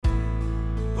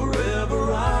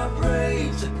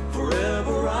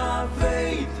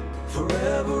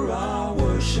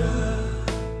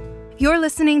You're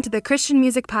listening to the Christian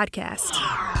Music Podcast.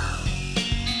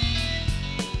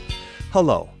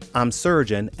 Hello, I'm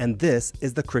Surgeon, and this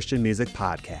is the Christian Music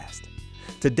Podcast.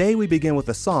 Today we begin with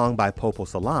a song by Popo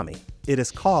Salami. It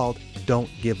is called Don't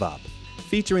Give Up,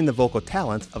 featuring the vocal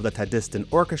talents of the Taddistan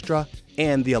Orchestra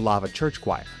and the Alava Church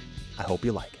Choir. I hope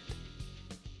you like it.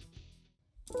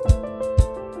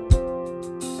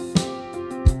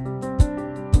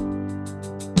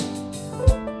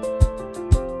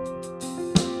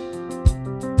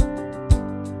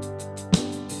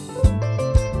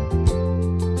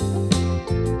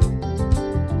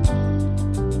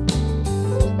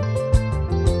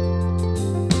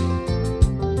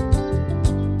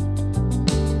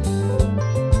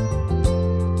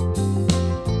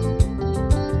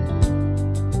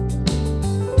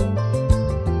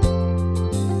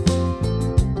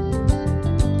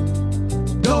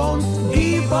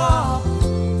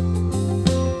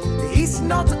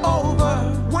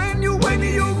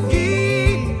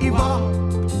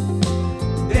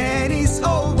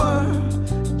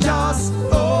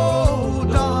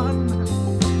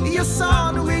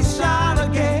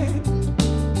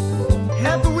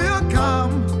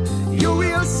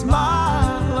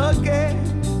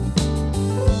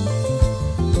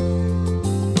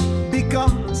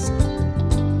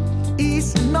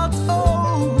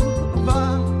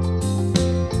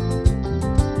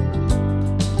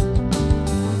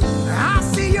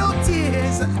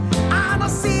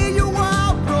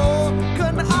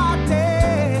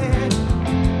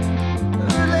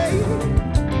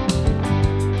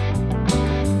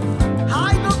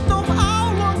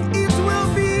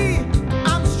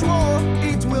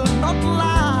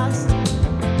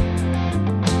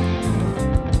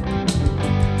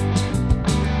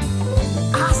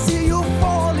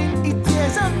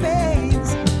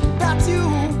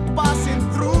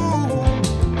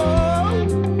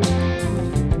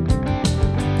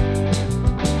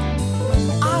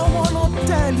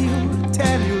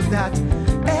 Tell you that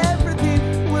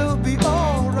everything will be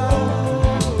alright.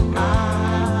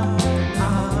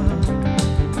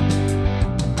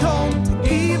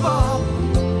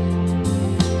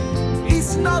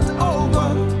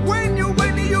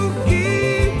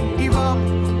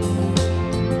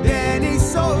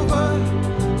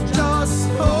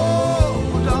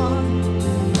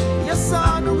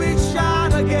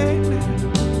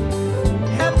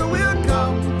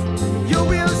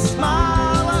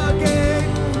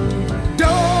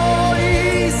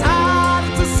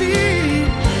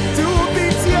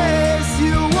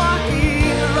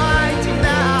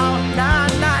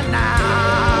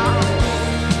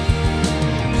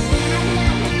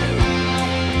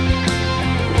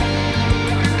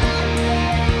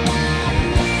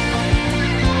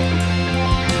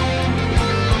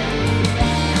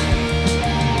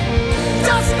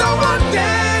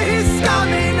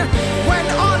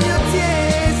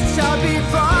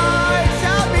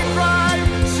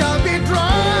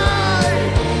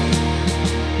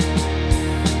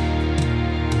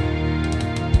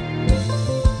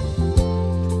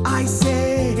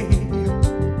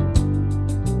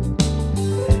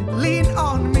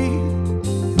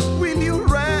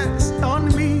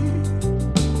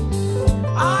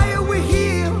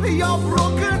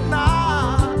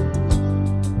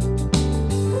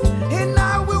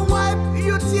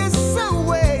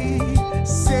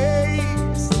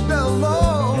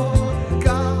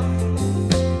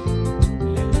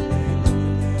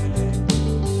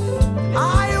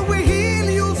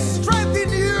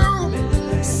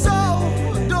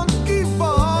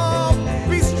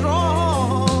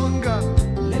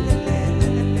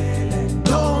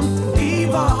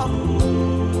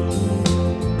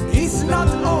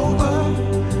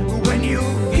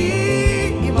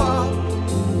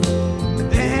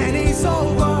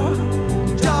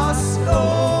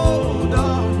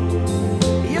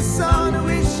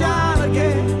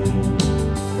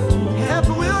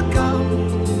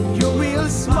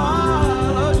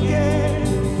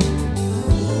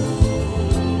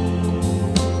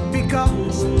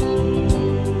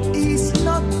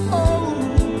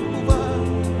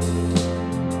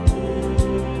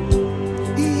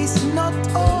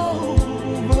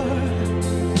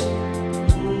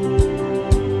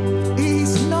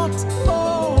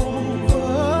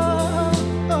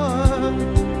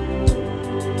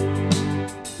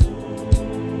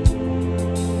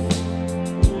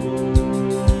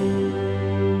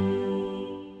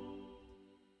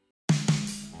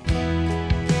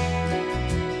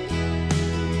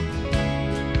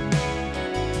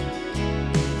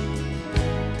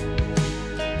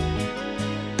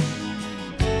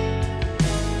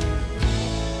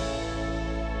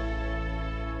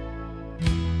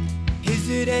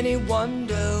 any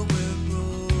wonder we're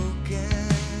broken?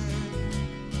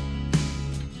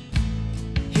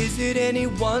 Is it any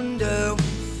wonder we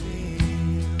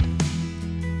fail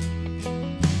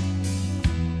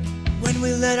when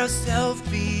we let ourselves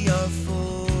be our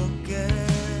focus?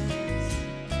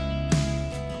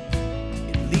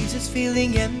 It leaves us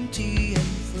feeling empty and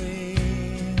frail.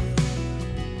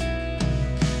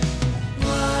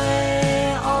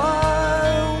 Why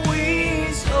are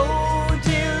we so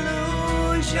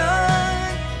delusioned,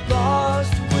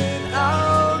 lost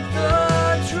without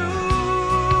the truth?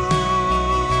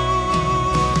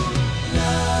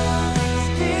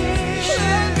 Love is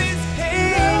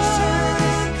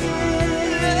patient,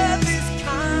 love is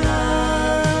kind,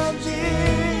 love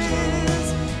is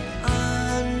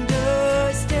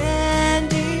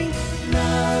understanding,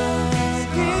 love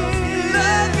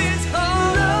is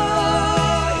hope,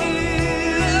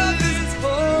 love is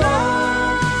hope,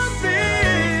 love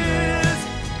is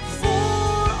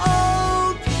for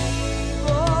all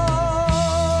people.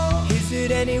 Is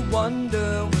it any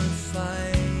wonder we're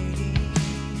fighting?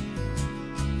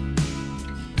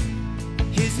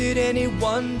 Is it any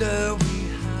wonder we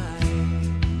hide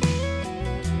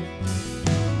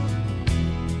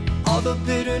all the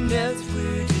bitterness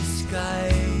we're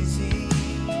disguising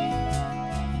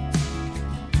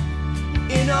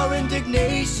in our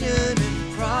indignation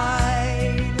and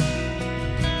pride?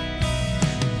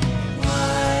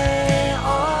 Why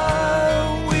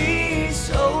are we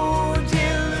so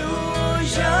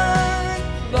delusioned,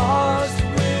 lost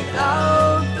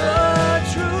without the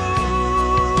truth?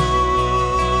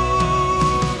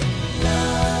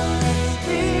 Love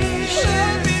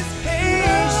is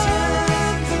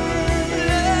patient,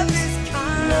 love is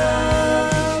kind,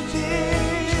 love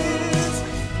is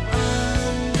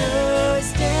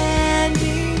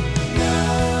understanding,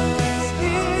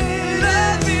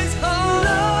 love is hope,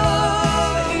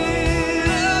 love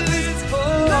is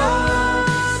hope,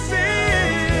 love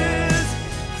is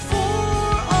for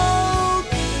all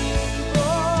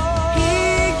people. He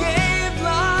gave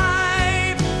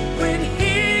life when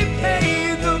he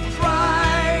paid the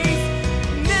price,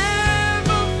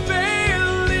 never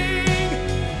failing,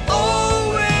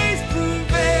 always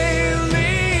prevailing.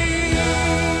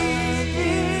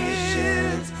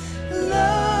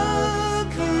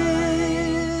 Love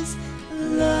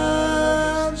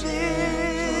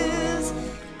is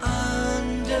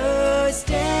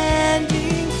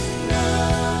understanding,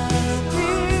 love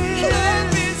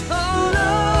is hope,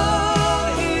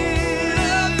 love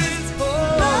is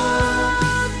hope,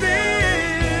 love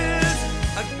is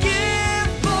a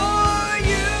gift for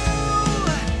you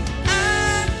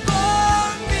and for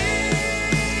me.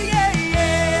 Yeah,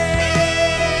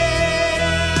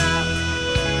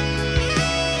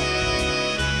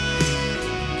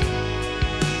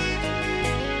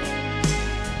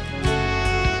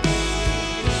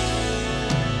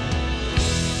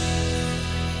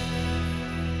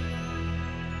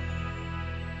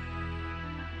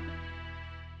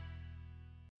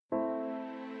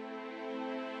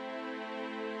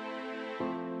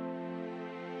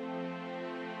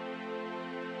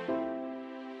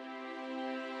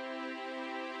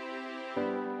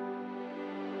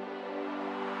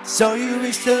 So you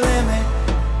reach the limit,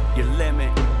 Your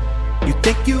limit, you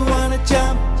think you wanna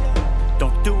jump,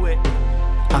 don't do it.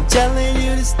 I'm telling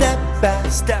you to step back.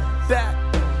 Step back,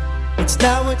 It's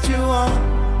not what you want,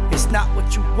 it's not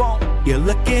what you want. you're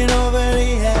looking over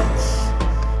the edge,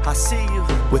 I see you,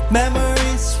 with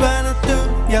memories running through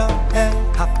your head.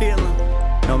 I feel them,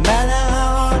 No matter how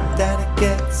hard that it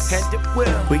gets, and it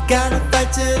will. we gotta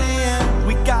fight to the end.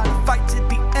 We gotta fight to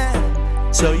the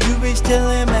end. So you reach the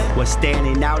limit, Was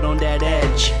standing out on that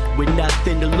edge with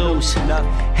nothing to lose.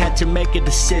 Had to make a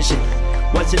decision.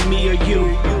 Was it me or you?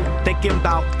 Thinking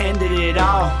about ending it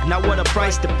all. Now what a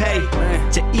price to pay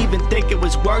to even think it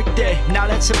was worth it. Now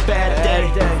that's a bad day.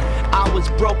 I was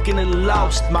broken and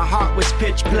lost. My heart was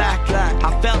pitch black.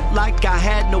 I felt like I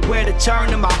had nowhere to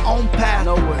turn in my own path.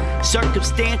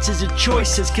 Circumstances and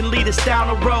choices can lead us down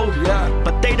a road,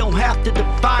 but they don't have to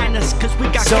define us, cause we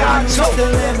got so you God's reach hope. the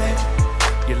limit,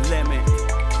 Your limit,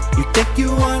 you think you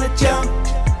wanna jump,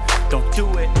 don't do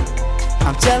it.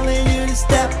 I'm telling you to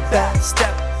step back.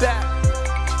 Step back,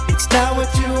 It's not what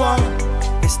you want,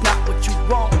 it's not what you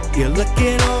want. you're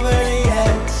looking over the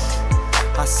edge,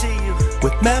 I see you,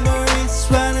 with memories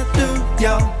running through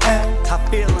your head. I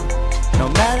feel them, No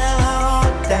matter how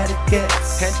hard that it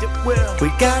gets, and it will. we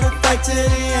gotta fight to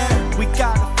the end. We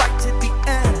gotta fight to the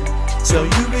end. So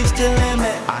you reach the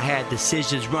limit. I had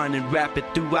decisions running rapid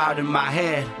throughout in my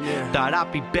head. Thought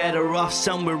I'd be better off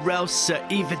somewhere else or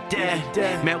even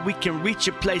dead. Man, we can reach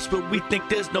a place where we think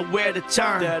there's nowhere to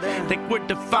turn. Think we're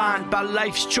defined by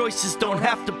life's choices, don't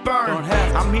have to burn.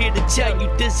 I'm here to tell you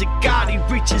there's a God, he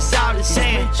reaches out his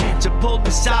hand to pull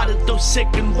us out of those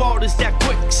sinking waters, that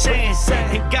quicksand.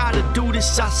 Ain't gotta do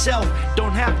this ourselves,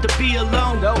 don't have to be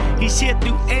alone. He's here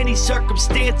through any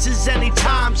circumstances, any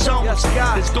time zone.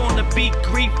 There's gonna be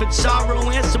grief and sorrow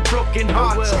and some broken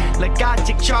hearts. Let God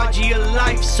take charge of your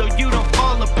life so you don't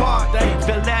fall apart.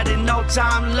 Feel that in no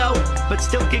time low, but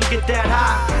still can get that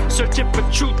high. Searching for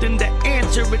truth and the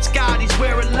answer, it's God, he's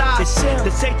where it lies.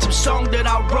 This ain't some song that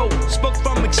I wrote, spoke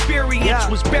from experience,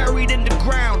 was buried in the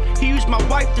ground. He used my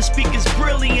wife to speak his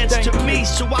brilliance to me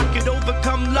so I could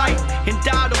overcome life and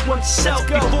die to oneself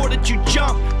before that you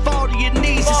jump, fall to your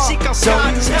knees and seek out So you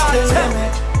God's reach the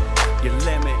limit. Your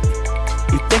limit,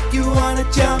 You think you wanna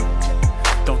jump,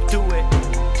 don't do it.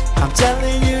 I'm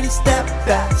telling you to step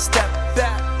back. Step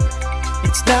back,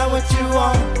 It's not what you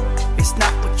want. it's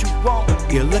not what you want.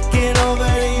 You're looking over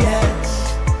the edge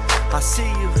I see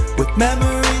you, with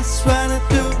memories running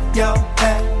through your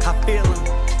head. I feel them,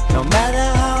 No matter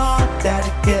how hard that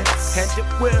it gets, and it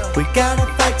will. we gotta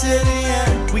fight to the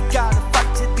end. We gotta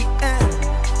fight to the end.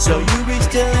 So you reach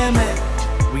the limit.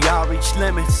 We all reach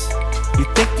limits. You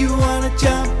think you wanna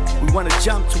jump, We wanna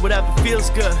jump to whatever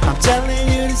feels good, I'm telling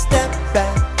you to step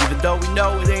back. even though we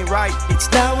know it ain't right.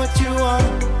 It's not what you want.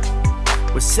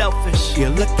 We're selfish. You're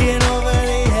looking over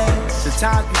the edge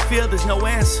Sometimes we feel there's no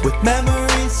answer. with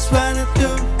memories running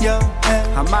through your head.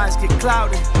 Our minds get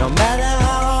clouded. No matter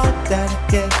how hard that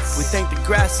it gets, We think the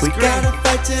grass is we green. gotta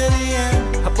fight to the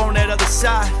end. Up on that other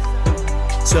side,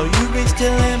 So you reach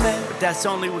the limit. but that's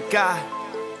only with God.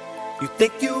 You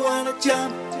think you wanna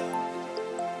jump,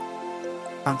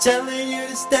 I'm telling you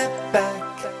to step back.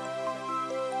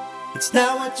 It's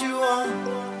not what you want.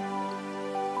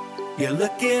 You're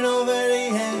looking over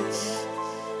the edge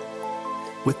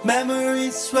with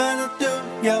memories running through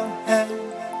your head.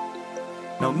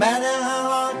 No matter how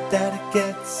hard that it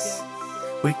gets,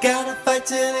 we gotta fight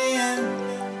to the end.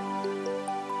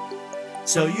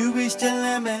 So you reach the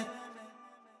limit.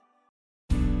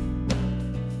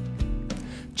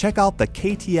 Check out the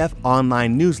KTF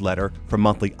online newsletter for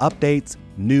monthly updates,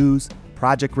 news,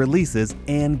 project releases,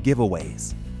 and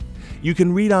giveaways. You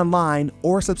can read online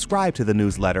or subscribe to the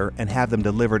newsletter and have them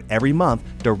delivered every month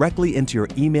directly into your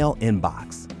email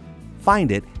inbox.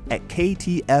 Find it at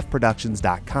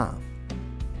ktfproductions.com.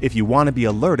 If you want to be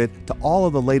alerted to all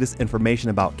of the latest information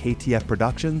about KTF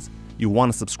Productions, you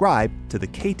want to subscribe to the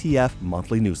KTF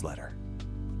monthly newsletter.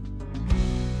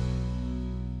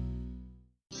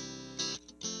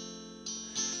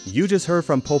 You just heard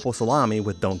from Popo Salami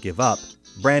with Don't Give Up,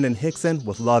 Brandon Hickson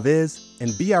with Love Is,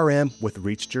 and BRM with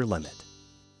Reached Your Limit.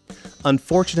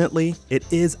 Unfortunately, it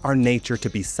is our nature to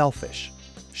be selfish.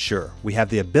 Sure, we have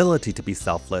the ability to be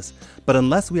selfless, but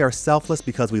unless we are selfless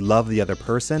because we love the other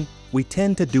person, we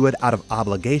tend to do it out of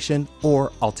obligation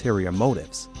or ulterior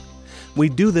motives. We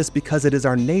do this because it is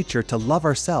our nature to love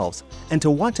ourselves and to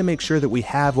want to make sure that we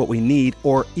have what we need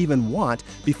or even want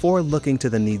before looking to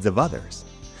the needs of others.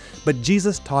 But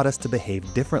Jesus taught us to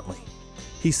behave differently.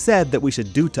 He said that we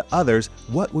should do to others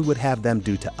what we would have them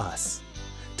do to us.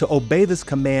 To obey this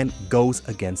command goes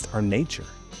against our nature.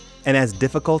 And as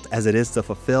difficult as it is to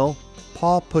fulfill,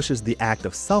 Paul pushes the act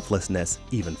of selflessness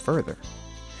even further.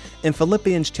 In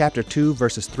Philippians chapter 2,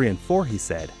 verses 3 and 4, he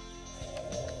said,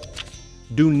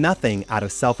 "Do nothing out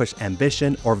of selfish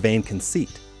ambition or vain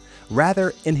conceit.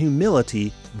 Rather, in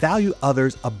humility, value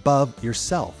others above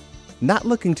yourself, not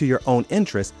looking to your own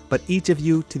interests, but each of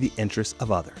you to the interests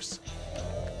of others."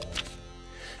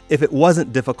 If it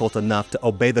wasn't difficult enough to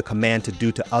obey the command to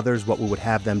do to others what we would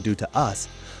have them do to us,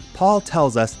 Paul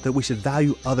tells us that we should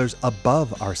value others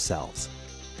above ourselves.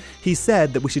 He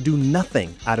said that we should do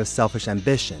nothing out of selfish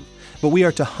ambition, but we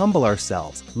are to humble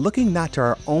ourselves, looking not to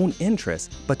our own interests,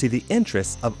 but to the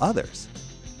interests of others.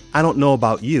 I don't know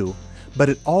about you, but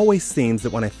it always seems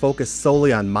that when I focus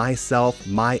solely on myself,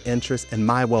 my interests, and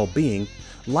my well-being,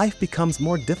 life becomes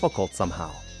more difficult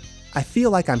somehow. I feel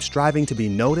like I'm striving to be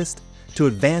noticed, to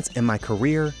advance in my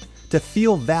career, to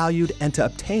feel valued, and to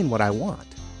obtain what I want.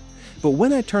 But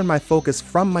when I turn my focus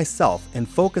from myself and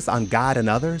focus on God and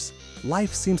others,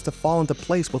 life seems to fall into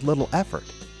place with little effort.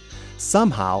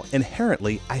 Somehow,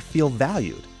 inherently, I feel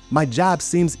valued. My job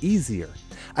seems easier.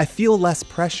 I feel less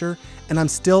pressure, and I'm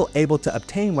still able to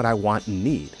obtain what I want and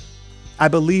need. I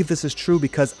believe this is true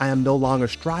because I am no longer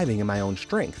striving in my own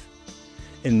strength.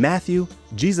 In Matthew,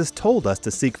 Jesus told us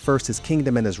to seek first his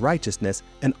kingdom and his righteousness,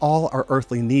 and all our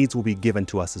earthly needs will be given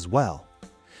to us as well.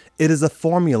 It is a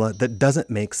formula that doesn't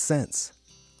make sense.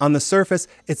 On the surface,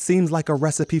 it seems like a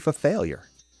recipe for failure.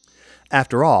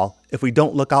 After all, if we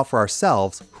don't look out for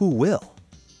ourselves, who will?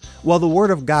 Well, the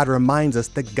Word of God reminds us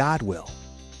that God will.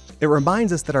 It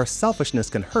reminds us that our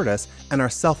selfishness can hurt us and our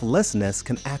selflessness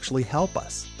can actually help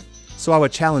us. So I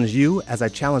would challenge you, as I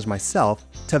challenge myself,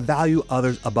 to value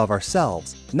others above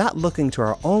ourselves, not looking to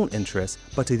our own interests,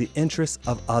 but to the interests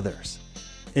of others.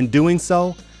 In doing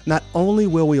so, not only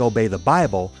will we obey the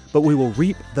Bible, but we will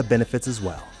reap the benefits as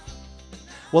well.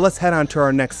 Well, let's head on to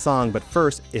our next song, but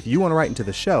first, if you want to write into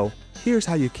the show, here's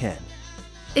how you can.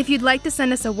 If you'd like to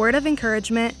send us a word of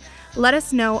encouragement, let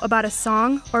us know about a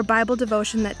song or Bible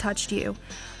devotion that touched you.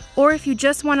 Or if you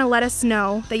just want to let us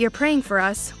know that you're praying for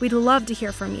us, we'd love to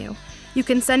hear from you. You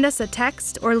can send us a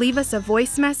text or leave us a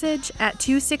voice message at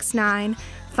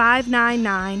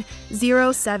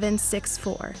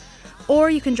 269-599-0764. Or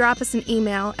you can drop us an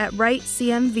email at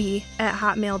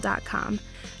writecmv@hotmail.com.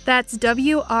 That's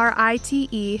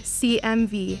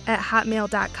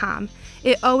WRITECMV@hotmail.com.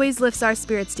 It always lifts our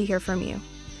spirits to hear from you.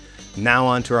 Now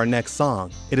on to our next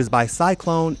song. It is by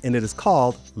Cyclone and it is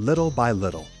called Little by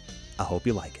Little. I hope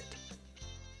you like it.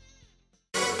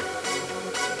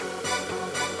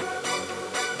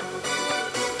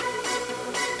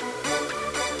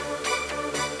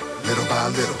 Little by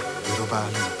little, little by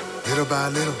little, little by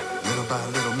little, little by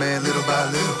little, man, little by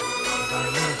little,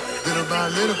 little by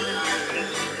little.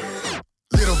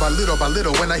 Little by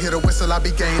little, when I hear the whistle, I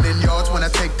be gaining yards when I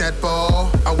take that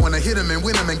ball. I wanna hit them and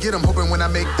win them and get them, hoping when I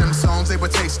make them songs, they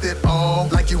would taste it all.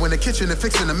 Like you in the kitchen and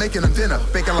fixing and making them dinner.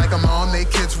 Baking like a mom, make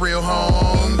kids real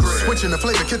hungry. Switching the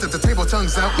flavor, kids at the table,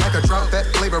 tongues out like a drought, that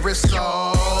flavor is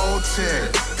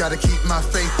salted. Gotta keep my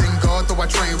faith in God, though I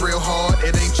train real hard.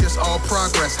 It ain't just all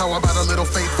progress. How about a little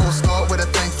faithful start with a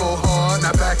thankful heart?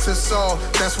 Now back to salt,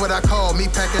 that's what I call me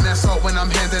packing that salt when I'm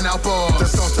handing out bars. The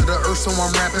salt to the earth, so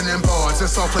I'm rapping in bars.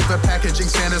 It's all flavor packaging,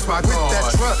 Santa's by God. With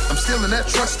that truck, I'm still in that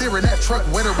truck, steering that truck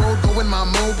where the road go in my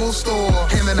mobile store.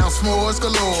 Handing out s'mores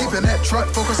galore. Keeping that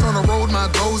truck focused on the road, my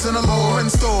goals in the Lord in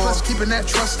store. Plus keeping that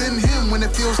trust in Him when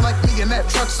it feels like me and that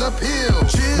truck's uphill.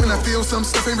 Chill. When I feel some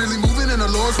stuff ain't really moving in the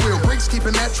Lord's will. Brakes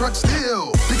keeping that truck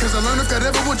still. Because I learned if God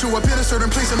ever wants you up in a certain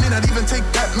place, it may not even take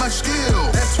that much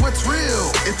skill. That's what's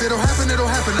real. If it'll happen, it'll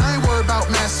happen. I ain't worried about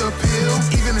mass appeal.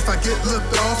 Even if I get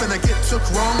looked off and I get took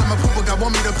wrong, I'm a put what God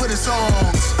want me to put in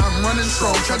songs. I'm running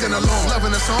strong, chugging along,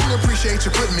 loving the song. Appreciate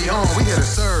you putting me on. We here to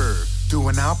serve,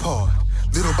 doing our part.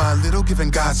 Little by little, giving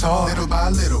God's heart. Little by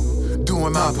little,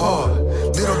 doing my part.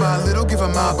 Little by little,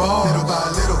 giving my ball. Little by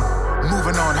little,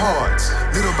 moving on hearts.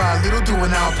 Little by little,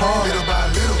 doing our part. Little by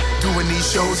little, doing these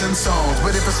shows and songs.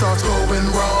 But if it starts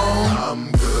going wrong,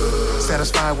 I'm good.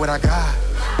 Satisfied what I got,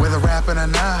 whether rapping or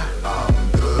not.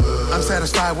 I'm good. I'm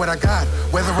satisfied what I got,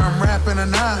 whether I'm rapping or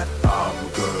not. I'm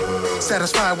good.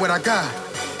 Satisfied what I got,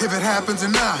 if it happens or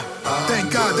not.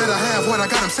 Thank God that I have what I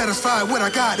got. I'm satisfied what I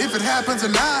got, if it happens or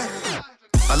not.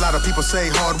 A lot of people say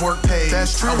hard work pays.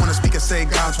 That's true. I wanna speak and say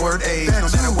God's word aids. No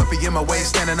matter what be in my way,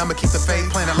 standing, I'ma keep the faith.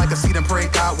 Planted like a seed and pray,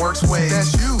 God works ways.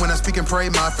 That's you. When I speak and pray,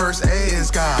 my first aid is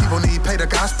God. People need pay, the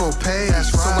gospel pays.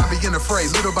 That's right. So I begin to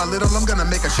pray. Little by little, I'm gonna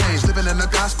make a change. Living in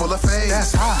the gospel of faith.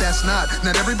 That's hot. That's not.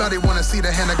 Not everybody wanna see the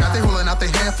hand of God. They holding out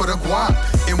their hand for the guap.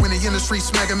 And when the industry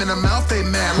smack them in the mouth, they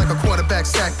mad like a quarterback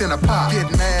sacked in a pop. Get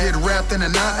mad, get wrapped in a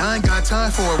knot. I ain't got time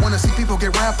for it. Wanna see people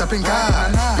get wrapped up in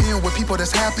God. Being with people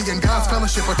that's happy in God's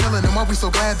fellowship. Or telling him why we so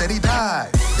glad that he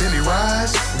died. Then he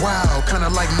rise? Wow, kinda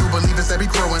like new believers that be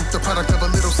growing. The product of a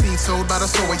little seed sowed by the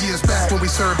sower years back. When we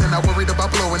served and I worried about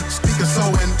blowing. Speaker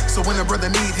sowing. So when a brother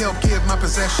need help, give my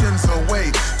possessions away.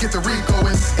 Get the read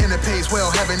going, and it pays well.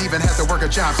 Haven't even had to work a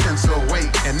job since 08.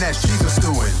 And that's Jesus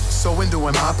doing. So in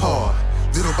doing my part.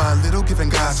 Little by little, giving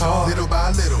God's heart. Little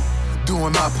by little,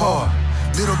 doing my part.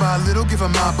 Little by little,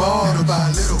 giving my ball. Little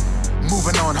by little,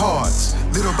 moving on hearts.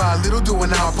 Little by little,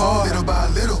 doing our part. Little by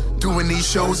little, doing these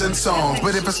shows and songs.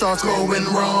 But if it starts going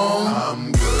wrong,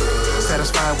 I'm good.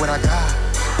 Satisfied what I got,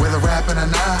 whether rapping or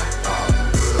not.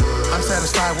 I'm good. I'm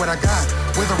satisfied what I got,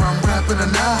 whether I'm rapping or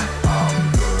not.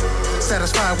 I'm good.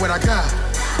 Satisfied what I got,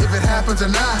 if it happens or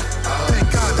not.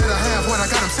 Thank God that I have what I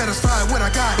got. I'm satisfied what I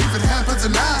got, if it happens or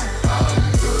not.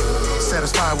 I'm good.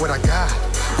 Satisfied what I got,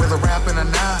 whether rapping or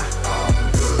not.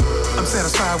 I'm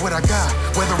satisfied what I got,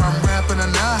 whether I'm rapping or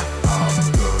not.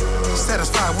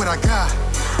 Satisfied what I got,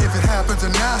 if it happens or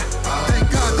not. Thank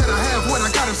God that I have what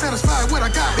I got. I'm satisfied what I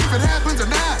got, if it happens or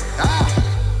not.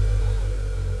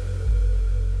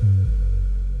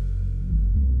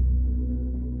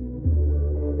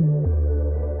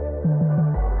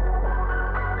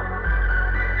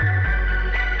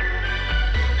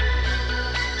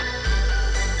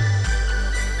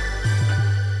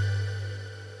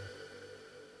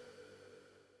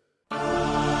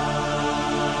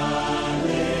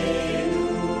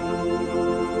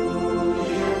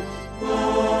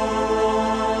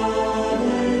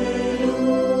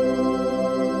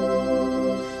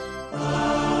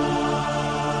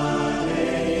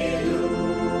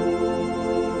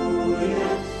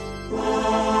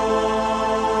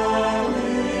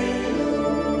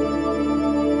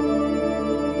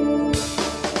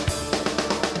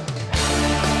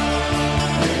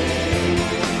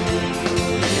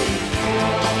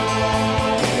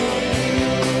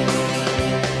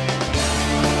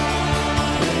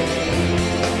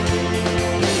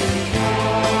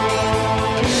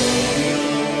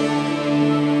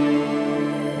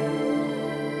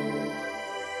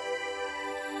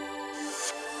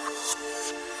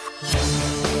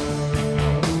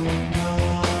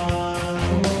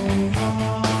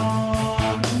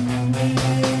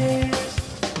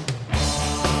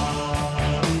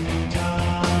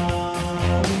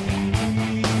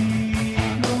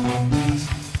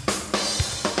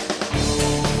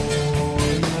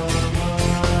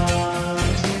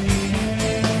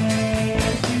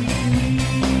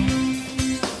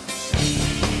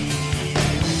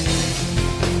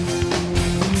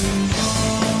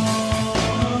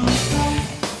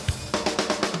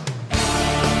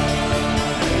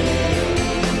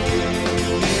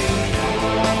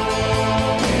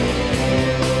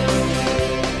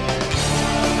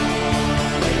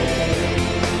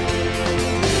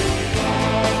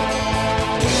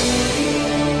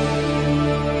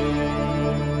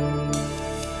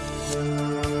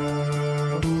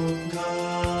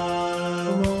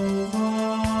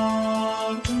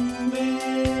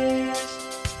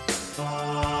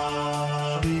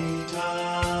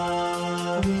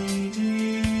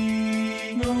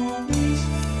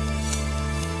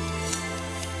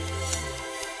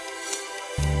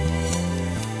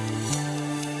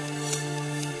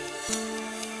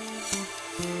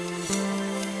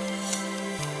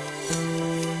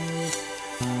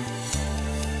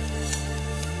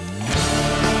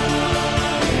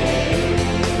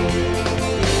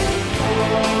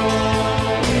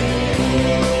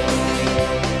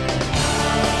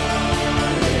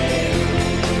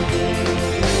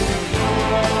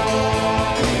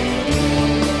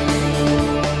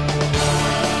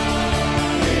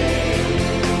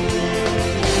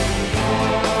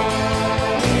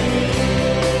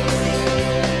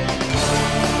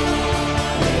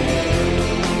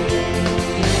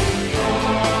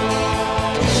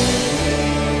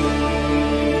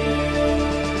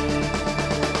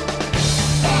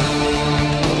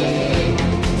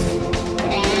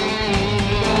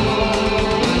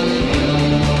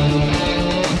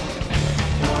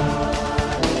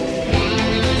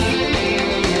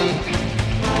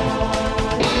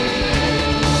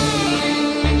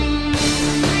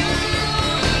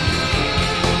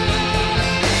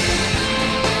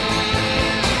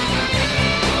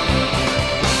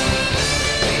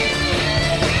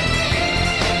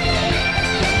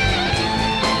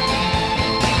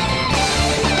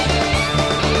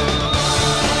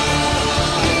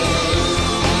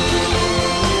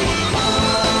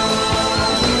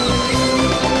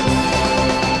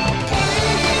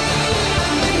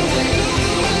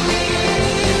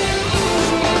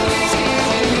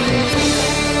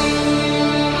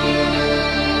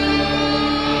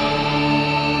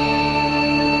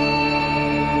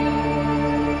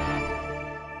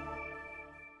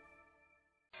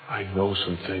 know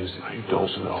some things that you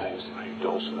don't know.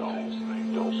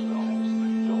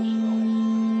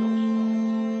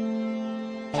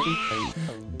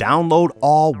 Download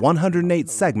all 108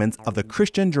 segments of the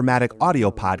Christian dramatic audio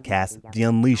podcast, The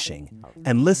Unleashing,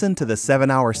 and listen to the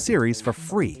 7-hour series for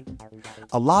free.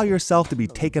 Allow yourself to be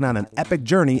taken on an epic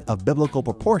journey of biblical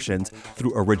proportions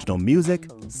through original music,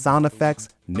 sound effects,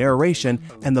 narration,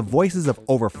 and the voices of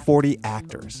over 40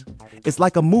 actors. It's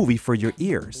like a movie for your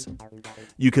ears.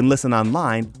 You can listen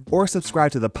online or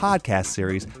subscribe to the podcast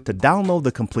series to download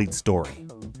the complete story.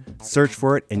 Search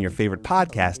for it in your favorite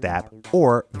podcast app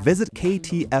or visit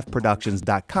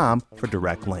ktfproductions.com for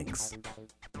direct links.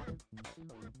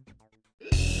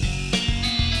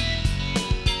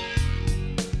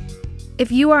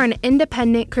 If you are an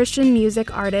independent Christian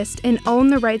music artist and own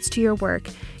the rights to your work,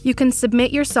 you can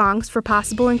submit your songs for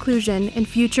possible inclusion in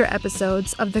future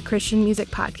episodes of the Christian Music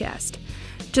Podcast.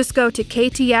 Just go to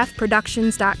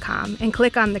ktfproductions.com and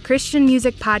click on the Christian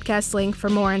Music Podcast link for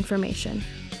more information.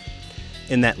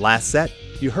 In that last set,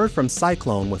 you heard from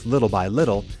Cyclone with Little by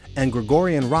Little and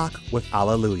Gregorian Rock with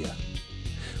Alleluia.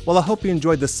 Well, I hope you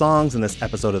enjoyed the songs in this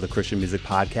episode of the Christian Music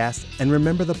Podcast and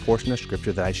remember the portion of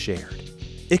scripture that I shared.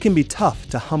 It can be tough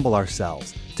to humble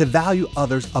ourselves, to value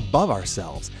others above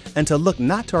ourselves, and to look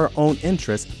not to our own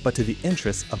interests, but to the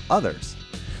interests of others.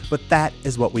 But that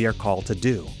is what we are called to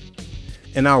do.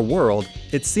 In our world,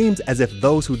 it seems as if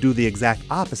those who do the exact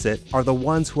opposite are the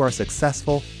ones who are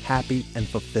successful, happy, and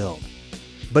fulfilled.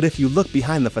 But if you look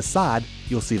behind the facade,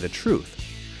 you'll see the truth.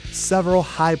 Several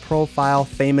high-profile,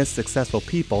 famous, successful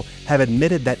people have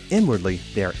admitted that inwardly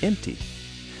they are empty.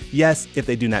 Yes, if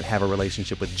they do not have a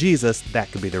relationship with Jesus, that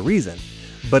could be the reason.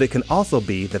 But it can also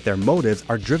be that their motives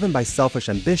are driven by selfish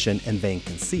ambition and vain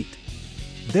conceit.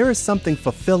 There is something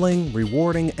fulfilling,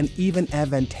 rewarding, and even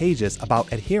advantageous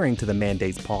about adhering to the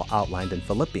mandates Paul outlined in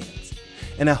Philippians.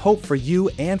 And I hope for you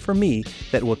and for me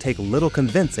that it will take little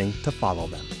convincing to follow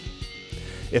them.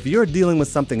 If you're dealing with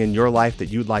something in your life that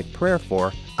you'd like prayer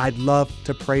for, I'd love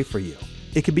to pray for you.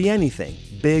 It could be anything,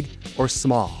 big or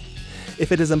small.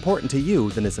 If it is important to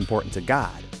you, then it's important to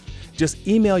God. Just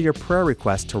email your prayer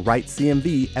request to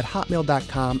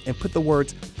writecmv@hotmail.com and put the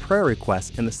words prayer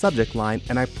request in the subject line,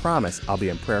 and I promise I'll be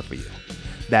in prayer for you.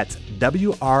 That's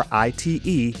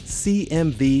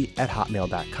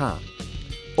writecmv@hotmail.com.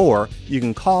 Or you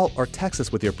can call or text us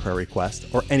with your prayer request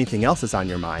or anything else that's on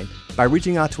your mind by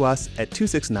reaching out to us at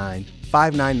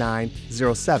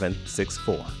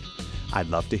 269-599-0764. I'd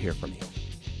love to hear from you.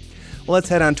 Well, let's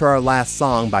head on to our last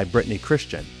song by Brittany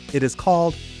Christian. It is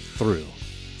called Through.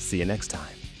 See you next time.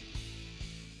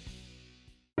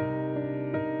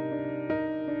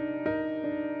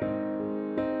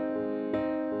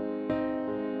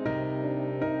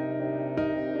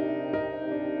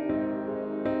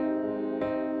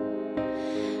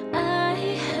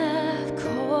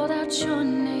 Your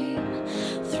name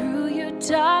through your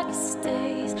darkest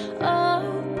days,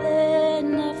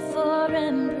 open up for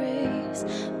embrace,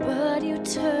 but you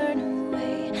turn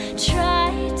away.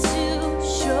 Try to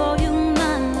show you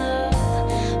my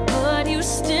love, but you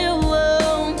still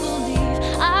won't believe.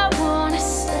 I wanna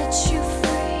set you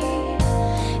free,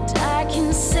 and I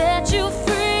can set you free.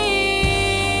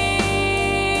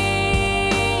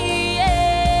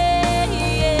 Yeah,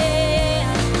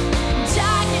 yeah. And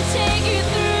I can take you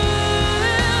through.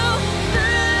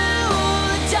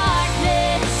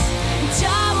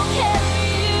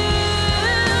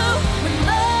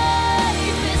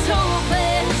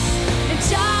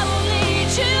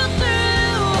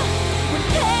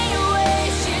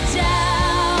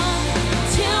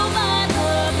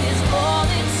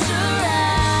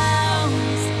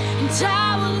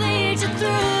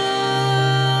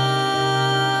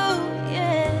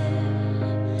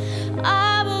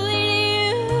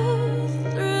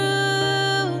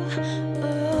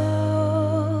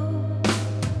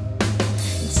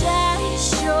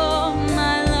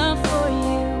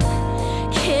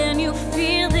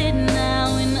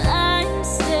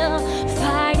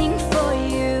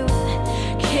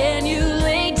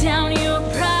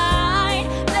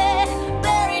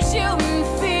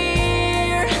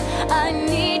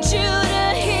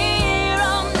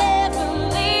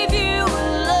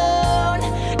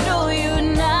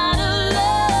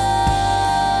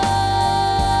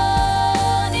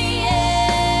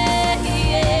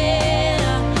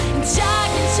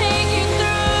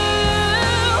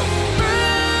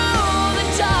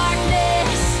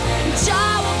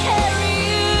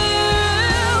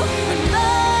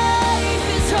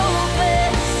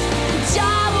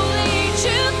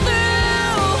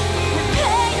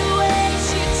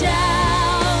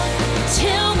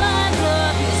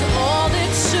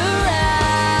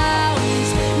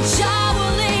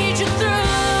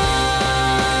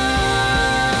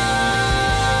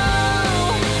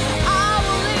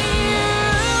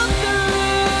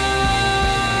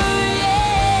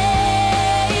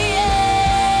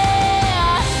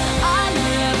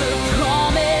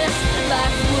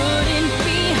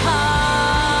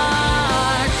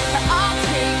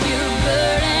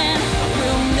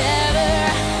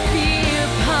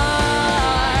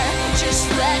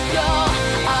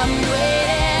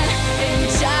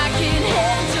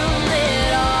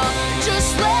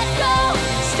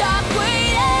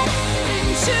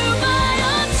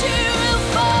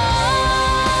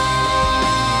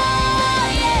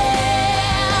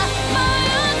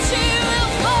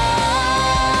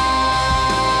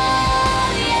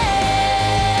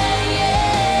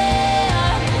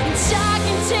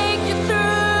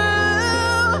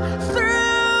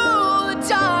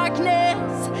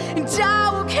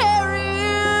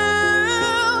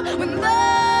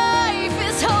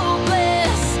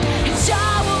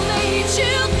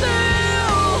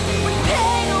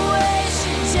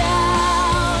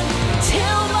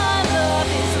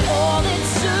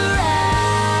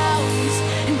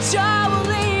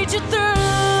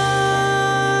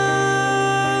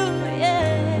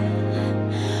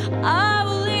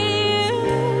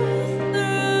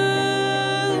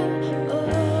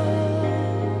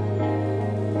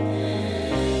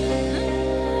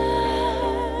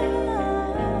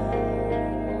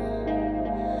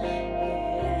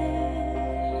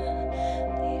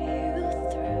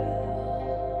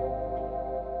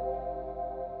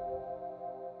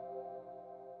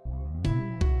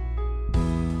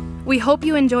 We hope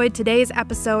you enjoyed today's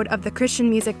episode of the Christian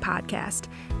Music Podcast.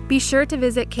 Be sure to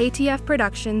visit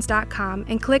ktfproductions.com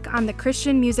and click on the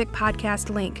Christian Music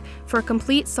Podcast link for a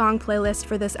complete song playlist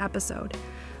for this episode.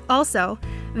 Also,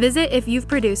 visit if you've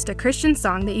produced a Christian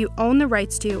song that you own the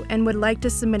rights to and would like to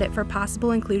submit it for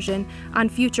possible inclusion on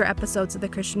future episodes of the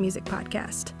Christian Music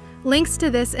Podcast. Links to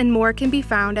this and more can be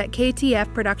found at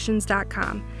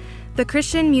ktfproductions.com. The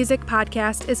Christian Music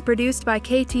Podcast is produced by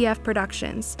KTF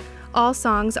Productions. All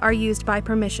songs are used by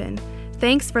permission.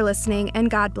 Thanks for listening, and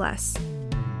God bless.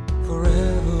 Forever.